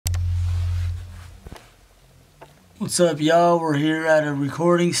What's up, y'all? We're here at a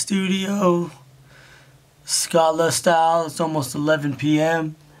recording studio, Scotla style. It's almost 11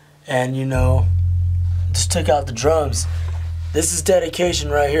 p.m. And, just took out the drums. This is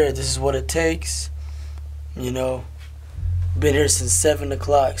dedication right here. This is what it takes. Been here since 7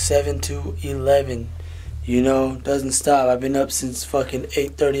 o'clock, 7 to 11. Doesn't stop. I've been up since fucking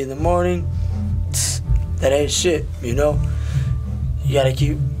 8:30 in the morning. That ain't shit, You gotta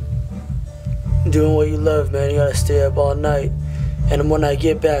keep doing what you love, man. You gotta stay up all night. And when I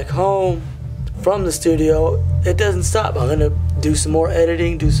get back home from the studio, it doesn't stop. I'm gonna do some more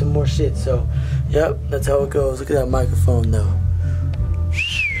editing, do some more shit. So, yep, that's how it goes. Look at that microphone, though.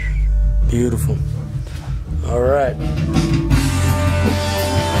 Beautiful. All right.